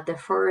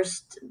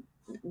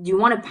do you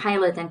want to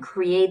pilot and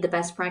create the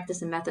best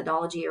practice and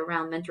methodology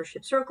around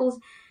mentorship circles?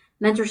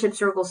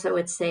 So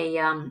it's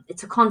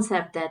a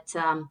concept that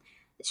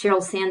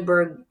Sheryl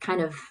Sandberg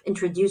kind of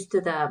introduced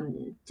to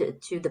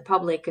the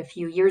public a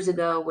few years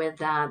ago with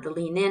the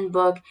Lean In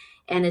book.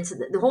 And it's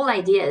the whole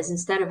idea is,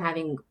 instead of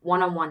having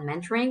one-on-one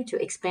mentoring,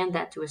 to expand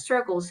that to a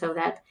circle, so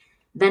that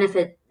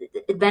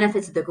it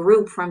benefits the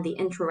group from the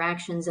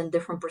interactions and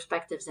different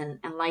perspectives and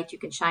light you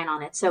can shine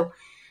on it. So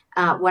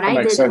what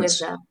I did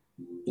was,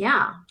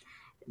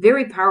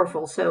 very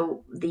powerful.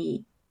 So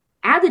the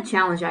added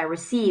challenge I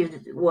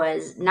received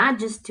was not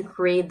just to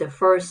create the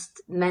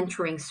first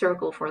mentoring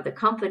circle for the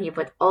company,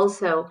 but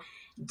also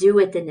do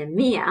it in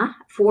EMEA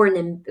for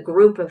a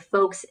group of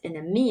folks in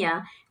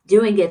EMEA,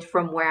 doing it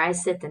from where I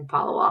sit in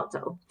Palo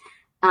Alto.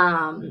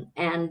 And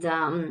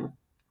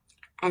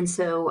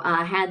so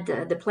I had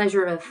the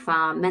pleasure of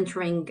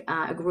mentoring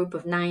a group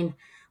of 9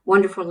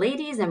 wonderful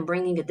ladies and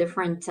bringing a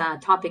different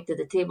topic to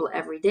the table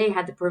every day.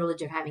 Had the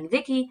privilege of having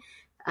Vicky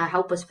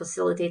help us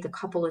facilitate a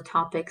couple of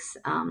topics,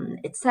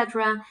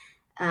 etc.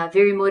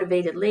 Very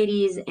motivated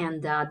ladies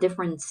and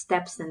different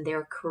steps in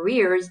their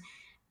careers.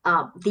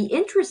 The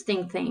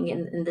interesting thing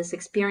in this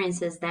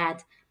experience is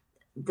that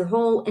the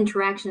whole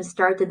interaction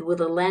started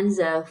with a lens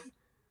of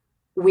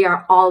we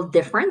are all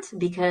different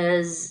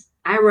because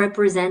I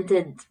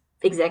represented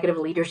executive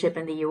leadership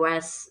in the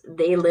US.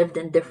 They lived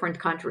in different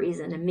countries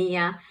in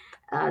EMEA.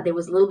 There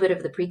was a little bit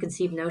of the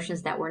preconceived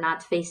notions that we're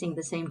not facing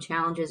the same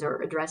challenges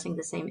or addressing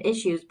the same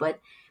issues. But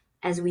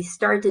as we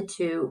started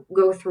to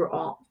go through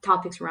all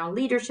topics around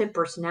leadership,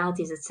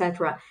 personalities,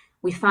 etc.,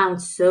 we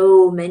found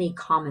so many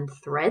common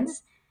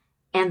threads,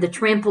 and the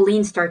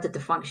trampoline started to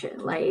function,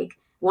 like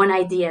one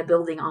idea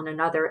building on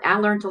another. I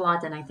learned a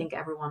lot, and I think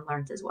everyone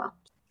learned as well.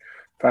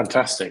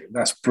 Fantastic.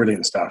 That's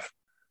brilliant stuff.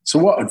 So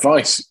what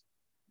advice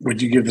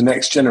would you give the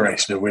next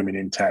generation of women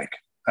in tech?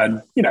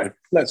 And, you know,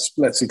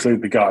 let's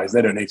include the guys.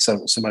 They don't need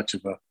so much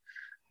of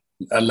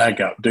a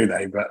leg up, do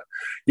they? But,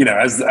 you know,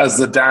 as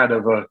the dad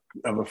of a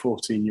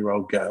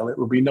 14-year-old girl, it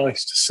would be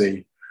nice to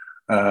see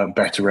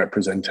better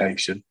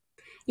representation.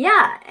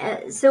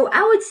 Yeah. So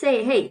I would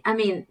say, hey, I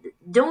mean,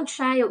 don't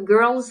shy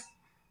away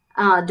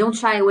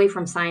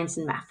from science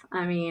and math.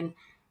 I mean,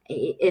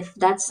 if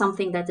that's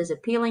something that is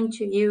appealing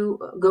to you,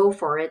 go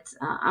for it.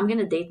 I'm going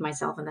to date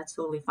myself, and that's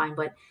totally fine.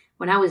 But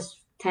when I was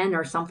 10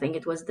 or something,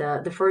 it was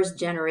the first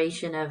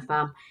generation of,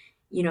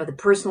 the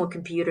personal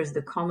computers,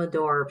 the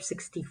Commodore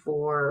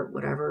 64,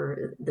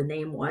 whatever the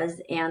name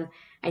was. And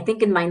I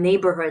think in my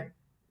neighborhood,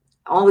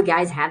 all the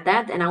guys had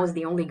that, and I was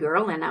the only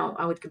girl, and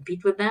I would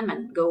compete with them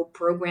and go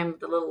program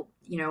the little,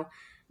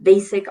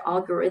 basic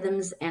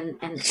algorithms and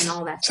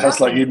all that stuff. Sounds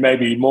like you'd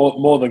maybe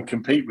more than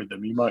compete with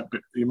them. You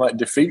might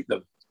defeat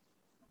them.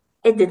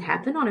 It did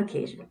happen on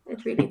occasion.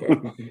 It really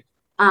did.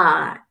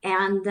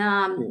 And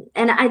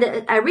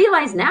I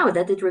realize now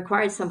that it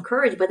required some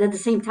courage, but at the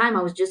same time,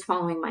 I was just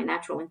following my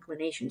natural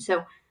inclination.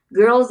 So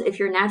girls, if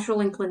your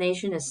natural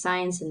inclination is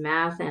science and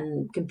math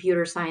and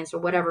computer science or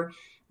whatever,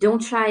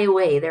 don't shy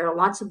away. There are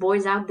lots of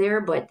boys out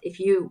there, but if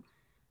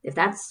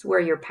that's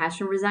where your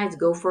passion resides,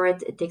 go for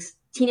it. It takes a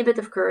teeny bit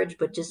of courage,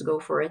 but just go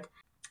for it.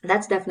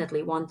 That's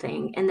definitely one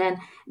thing. And then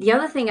the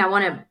other thing I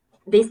want to,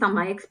 based on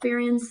my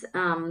experience,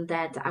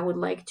 that I would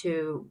like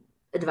to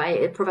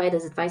provide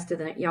as advice to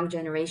the young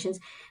generations,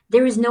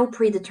 there is no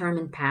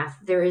predetermined path.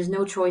 There is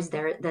no choice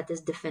there that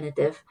is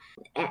definitive.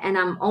 And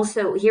I'm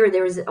also here,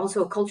 there is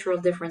also a cultural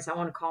difference I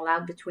want to call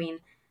out between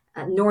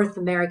North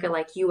America,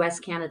 like US,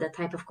 Canada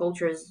type of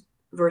cultures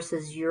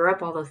versus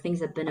Europe, although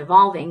things have been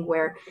evolving,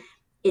 where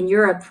in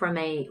Europe,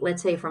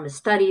 let's say from a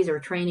studies or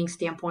training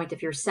standpoint,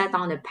 if you're set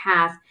on a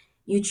path,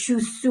 you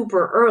choose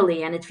super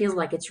early and it feels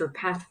like it's your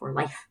path for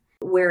life.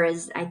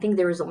 Whereas I think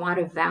there is a lot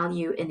of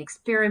value in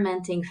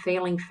experimenting,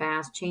 failing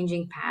fast,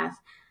 changing path,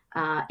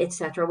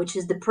 etc., which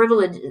is the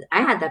privilege.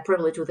 I had that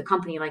privilege with a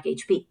company like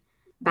HP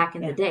back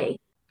in the day.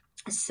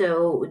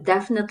 So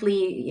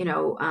definitely,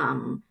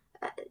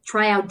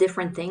 try out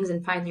different things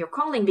and find your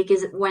calling,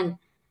 because when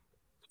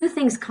two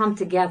things come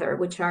together,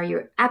 which are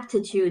your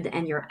aptitude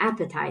and your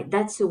appetite,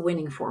 that's a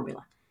winning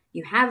formula.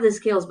 You have the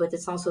skills, but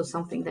it's also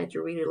something that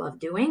you really love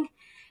doing.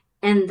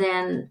 And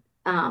then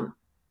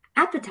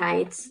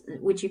appetites,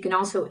 which you can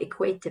also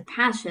equate to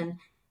passion,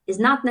 is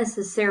not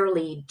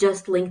necessarily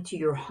just linked to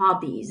your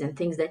hobbies and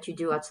things that you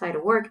do outside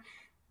of work.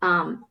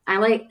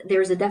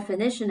 There's a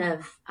definition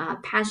of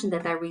passion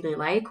that I really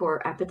like,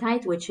 or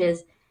appetite, which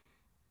is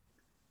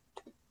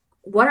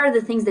what are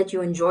the things that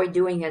you enjoy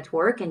doing at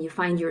work and you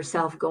find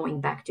yourself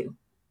going back to?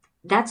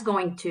 That's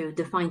going to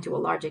define to a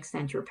large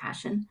extent your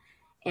passion.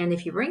 And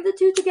if you bring the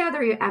two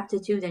together, your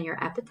aptitude and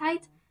your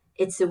appetite,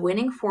 it's a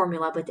winning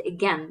formula. But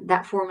again,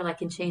 that formula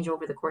can change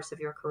over the course of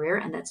your career,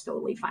 and that's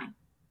totally fine.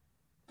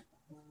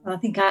 I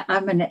think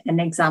I'm an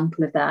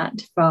example of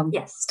that, from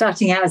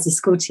starting out as a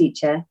school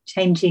teacher,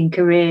 changing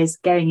careers,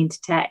 going into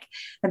tech,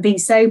 and being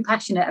so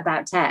passionate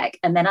about tech,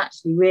 and then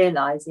actually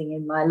realizing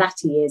in my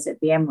latter years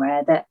at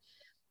VMware that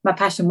my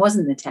passion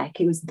wasn't the tech,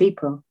 it was the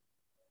people.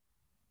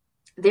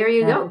 There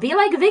you go. Be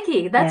like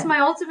Vicky. That's my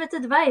ultimate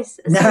advice.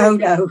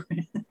 No.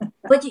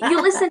 But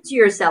you listen to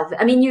yourself.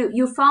 I mean,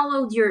 you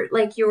followed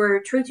you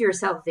were true to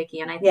yourself, Vicky,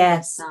 and I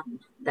think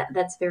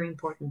that's very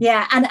important.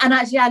 Yeah, and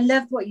actually, I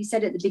loved what you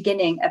said at the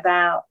beginning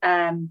about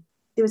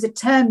there was a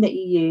term that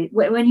you used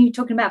when you were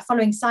talking about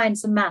following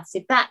science and maths.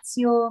 If that's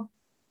your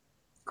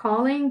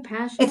calling,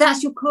 passion, if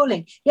that's your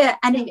calling,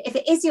 and if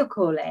it is your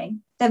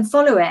calling, then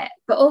follow it.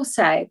 But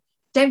also,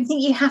 don't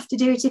think you have to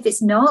do it if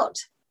it's not.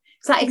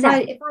 It's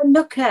like if I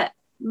look at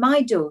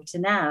my daughter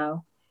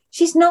now,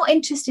 she's not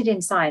interested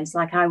in science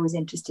like I was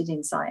interested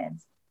in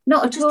science.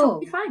 Not at all.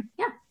 Totally fine.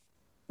 Yeah.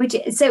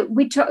 So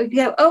we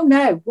go, oh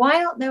no,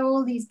 why aren't there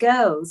all these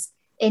girls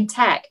in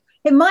tech?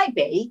 It might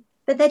be,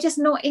 but they're just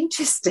not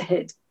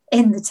interested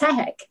in the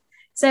tech.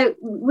 So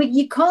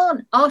you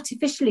can't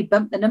artificially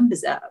bump the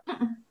numbers up.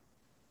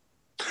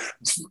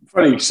 It's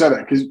funny you said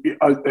that, because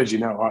as you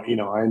know, I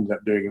ended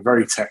up doing a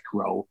very tech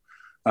role.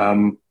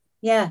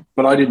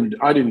 But I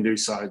didn't do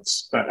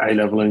science at A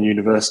level in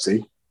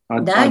university.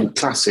 I did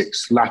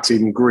classics,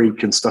 Latin,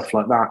 Greek, and stuff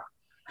like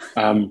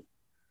that,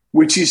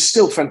 which is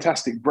still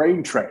fantastic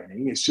brain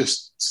training. It's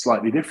just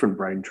slightly different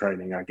brain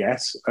training, I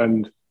guess.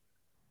 And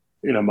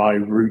my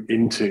route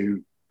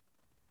into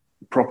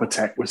proper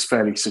tech was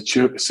fairly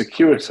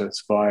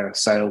circuitous via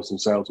sales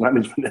and sales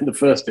management in the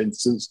first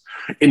instance,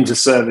 into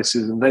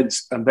services and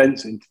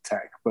thence into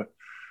tech. But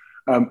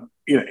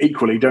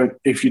equally,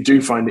 if you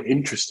do find it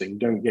interesting,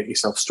 don't get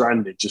yourself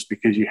stranded just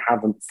because you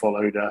haven't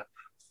followed a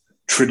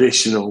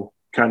traditional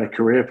kind of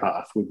career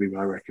path, would be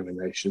my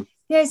recommendation.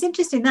 Yeah, it's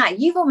interesting that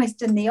you've almost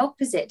done the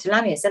opposite to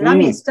Lamia. So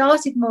Lamia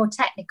started more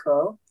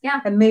technical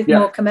and moved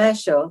more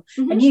commercial,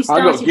 and you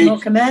started more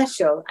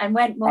commercial and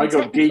went more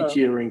technical. I got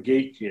geekier and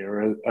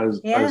geekier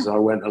as I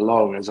went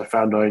along, as I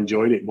found I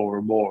enjoyed it more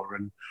and more,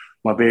 and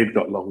my beard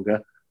got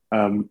longer.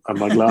 And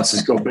my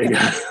glasses got bigger.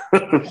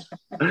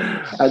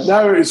 And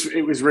no,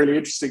 it was really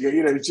interesting.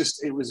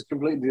 It was a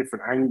completely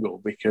different angle,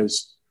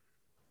 because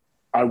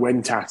I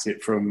went at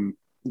it from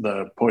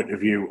the point of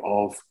view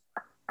of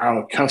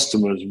our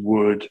customers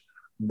would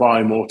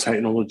buy more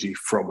technology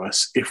from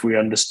us if we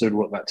understood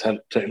what that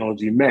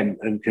technology meant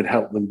and could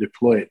help them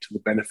deploy it to the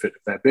benefit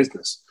of their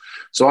business.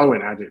 So I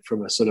went at it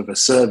from a sort of a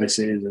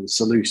services and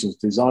solutions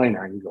design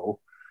angle,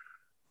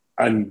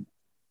 and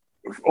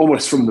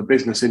almost from the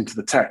business into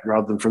the tech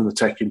rather than from the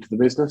tech into the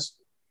business.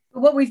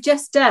 What we've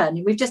just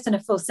done a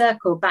full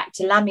circle back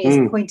to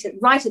Lamia's point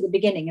right at the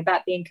beginning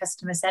about being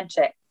customer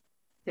centric.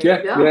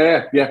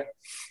 Yeah.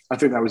 I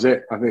think that was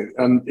it. I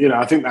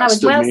think that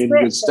stood me in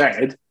good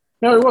stead.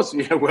 No, it was.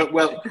 Yeah, well,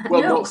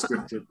 not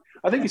scripted.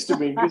 I think it stood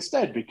me in good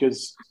stead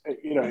because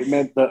it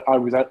meant that I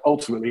was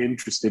ultimately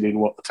interested in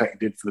what the tech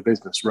did for the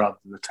business rather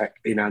than the tech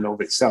in and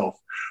of itself,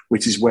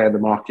 which is where the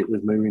market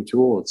was moving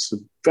towards. So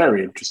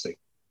very interesting.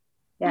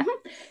 Yeah.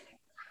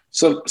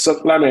 So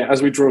Lamia,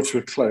 as we draw to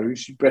a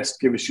close, you best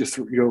give us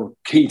your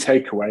key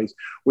takeaways.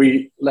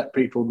 We let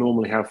people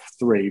normally have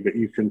 3, but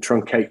you can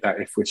truncate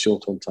that if we're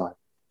short on time.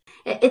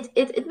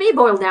 It may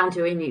boil down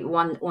to maybe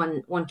one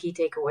key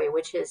takeaway,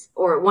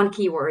 or one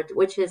keyword,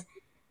 which is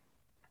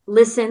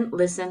listen.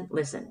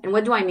 And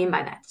what do I mean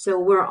by that? So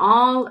we're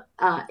all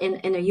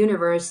in a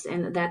universe,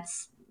 and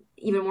that's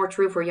even more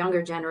true for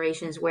younger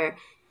generations, where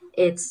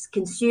it's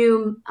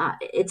consume,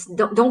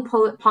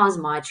 don't pause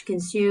much,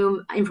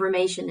 consume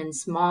information in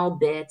small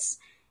bits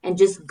and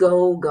just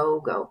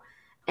go.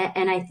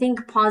 And I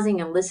think pausing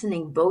and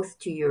listening both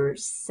to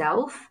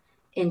yourself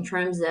in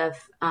terms of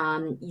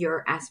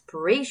your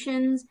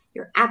aspirations,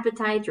 your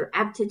appetite, your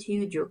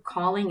aptitude, your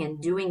calling,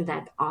 and doing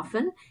that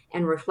often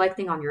and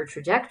reflecting on your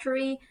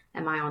trajectory.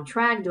 Am I on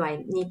track? Do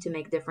I need to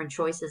make different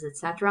choices,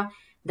 etc.?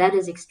 That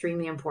is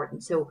extremely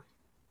important. So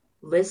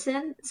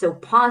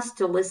pause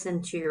to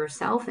listen to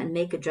yourself and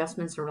make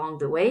adjustments along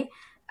the way,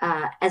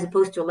 as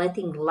opposed to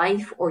letting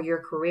life or your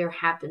career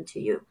happen to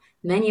you.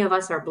 Many of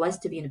us are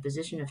blessed to be in a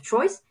position of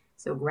choice.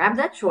 So grab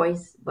that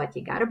choice, but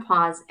you got to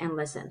pause and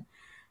listen.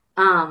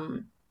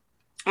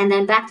 And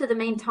then back to the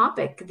main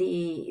topic,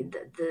 the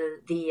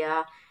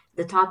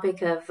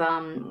topic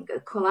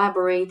of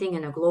collaborating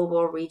in a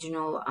global,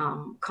 regional,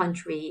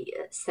 country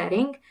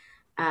setting.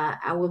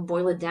 I will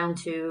boil it down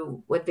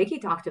to what Vicky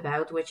talked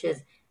about, which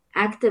is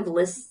active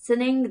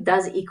listening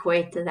does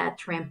equate to that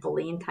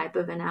trampoline type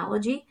of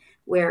analogy,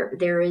 where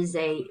there is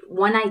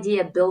one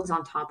idea builds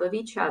on top of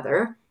each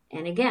other.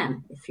 And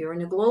again, if you're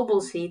in a global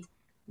seat,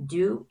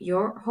 do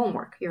your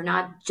homework. You're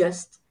not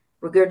just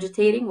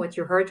regurgitating what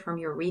you heard from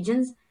your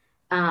regions.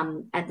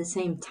 At the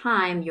same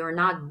time, you're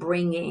not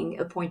bringing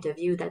a point of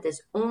view that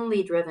is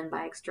only driven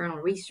by external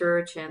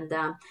research and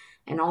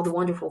all the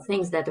wonderful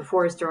things that the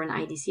Forrester and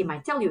IDC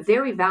might tell you.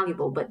 Very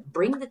valuable, but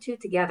bring the two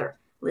together.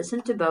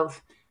 Listen to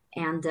both,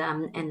 and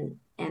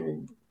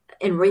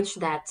enrich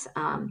that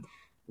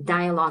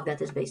dialogue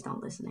that is based on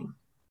listening.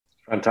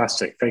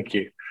 Fantastic, thank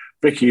you,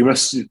 Vicky. You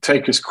must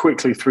take us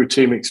quickly through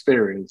team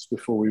experience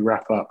before we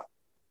wrap up.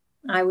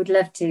 I would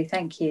love to,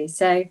 thank you.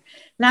 So,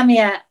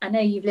 Lamia, I know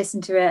you've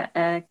listened to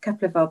a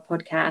couple of our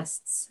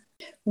podcasts.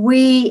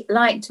 We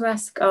like to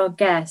ask our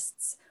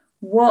guests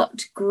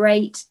what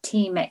great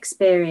team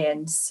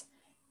experience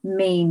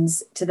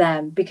means to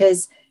them,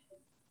 because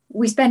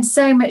we spend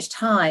so much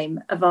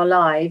time of our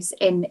lives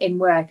in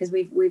work, as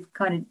we've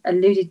kind of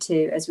alluded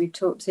to as we've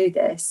talked through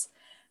this.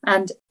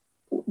 And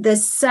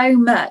there's so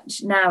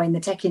much now in the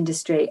tech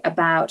industry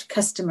about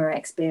customer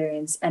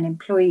experience and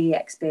employee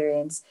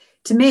experience.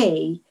 To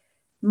me,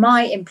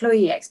 my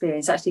employee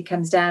experience actually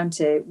comes down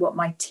to what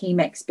my team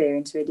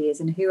experience really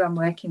is, and who I'm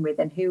working with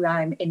and who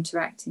I'm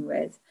interacting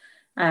with.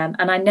 And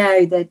I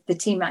know that the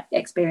team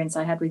experience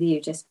I had with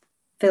you just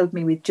filled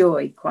me with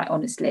joy, quite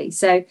honestly.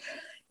 So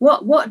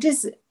what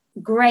does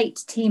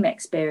great team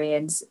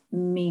experience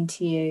mean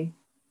to you?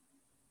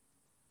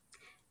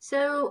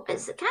 So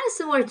it's kind of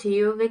similar to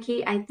you,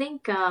 Vicky. I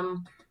think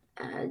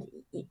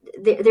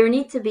there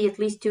need to be at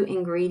least 2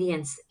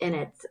 ingredients in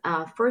it.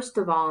 First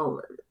of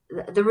all,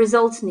 the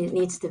results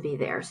needs to be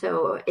there.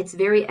 So it's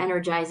very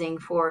energizing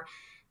for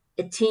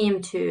a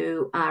team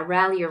to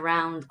rally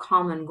around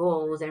common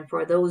goals, and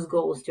for those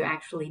goals to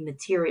actually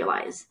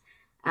materialize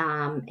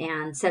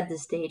and set the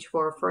stage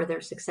for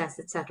further success,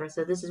 etc.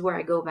 So this is where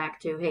I go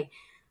back to, hey,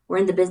 we're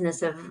in the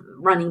business of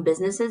running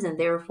businesses, and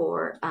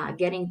therefore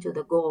getting to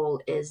the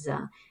goal is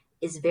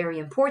is very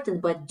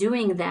important, but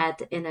doing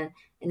that in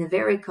a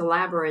very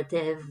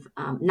collaborative,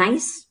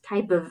 nice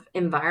type of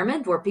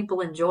environment where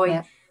people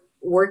enjoy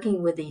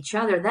working with each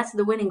other, that's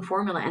the winning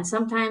formula. And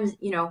sometimes,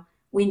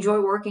 we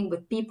enjoy working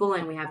with people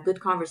and we have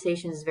good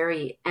conversations,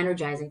 very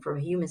energizing from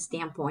a human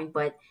standpoint,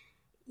 but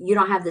you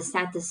don't have the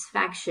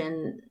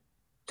satisfaction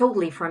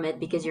totally from it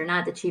because you're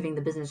not achieving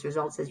the business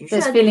results as you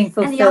should. Feeling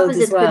fulfilled, and the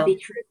opposite as well. could be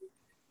true.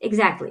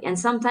 Exactly. And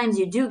sometimes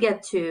you do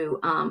get to,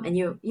 and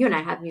you and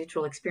I have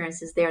mutual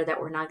experiences there that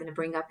we're not going to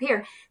bring up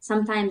here.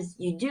 Sometimes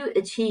you do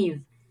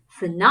achieve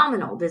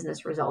phenomenal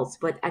business results,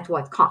 but at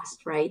what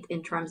cost, right?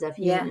 In terms of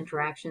human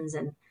interactions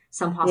and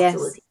some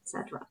hostility,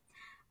 etc.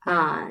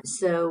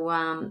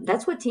 So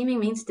that's what teaming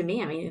means to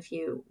me. I mean,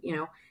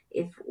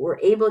 if we're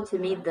able to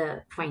meet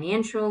the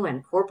financial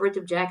and corporate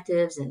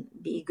objectives and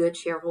be good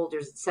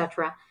shareholders,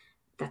 etc.,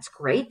 that's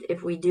great.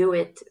 If we do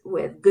it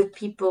with good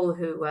people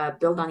who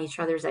build on each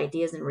other's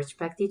ideas and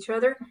respect each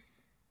other,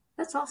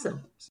 that's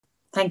awesome.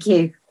 Thank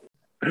you.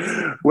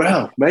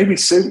 Well, maybe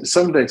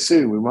someday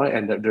soon, we might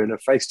end up doing a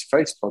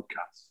face-to-face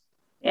podcast.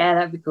 Yeah,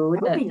 that'd be cool,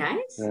 wouldn't That'd it? be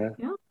nice.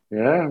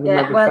 Yeah,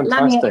 well,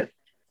 fantastic.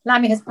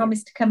 Lamia has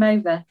promised to come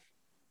over.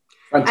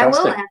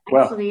 Fantastic. I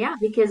will, actually,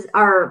 because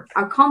our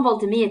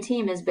Commvault EMEA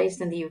team is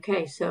based in the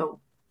UK, so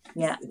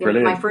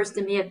my first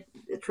EMEA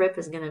trip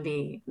is going to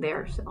be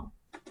there. So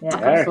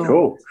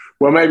cool.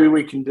 Well, maybe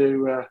we can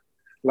do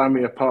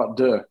Lamia Part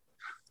 2.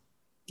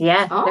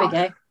 Yeah, there we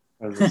go.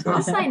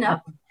 I'll sign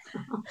up.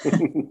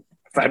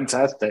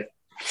 Fantastic.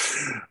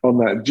 On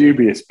that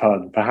dubious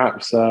pun,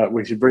 perhaps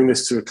we should bring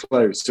this to a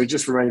close. So it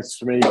just remains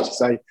for me to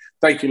say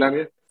thank you,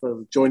 Lamia,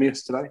 for joining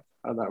us today.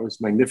 That was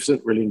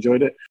magnificent. Really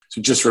enjoyed it. So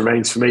it just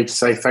remains for me to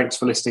say thanks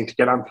for listening to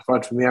Get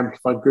Amplified from the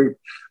Amplified Group.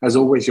 As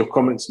always, your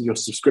comments and your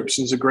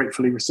subscriptions are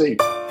gratefully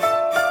received.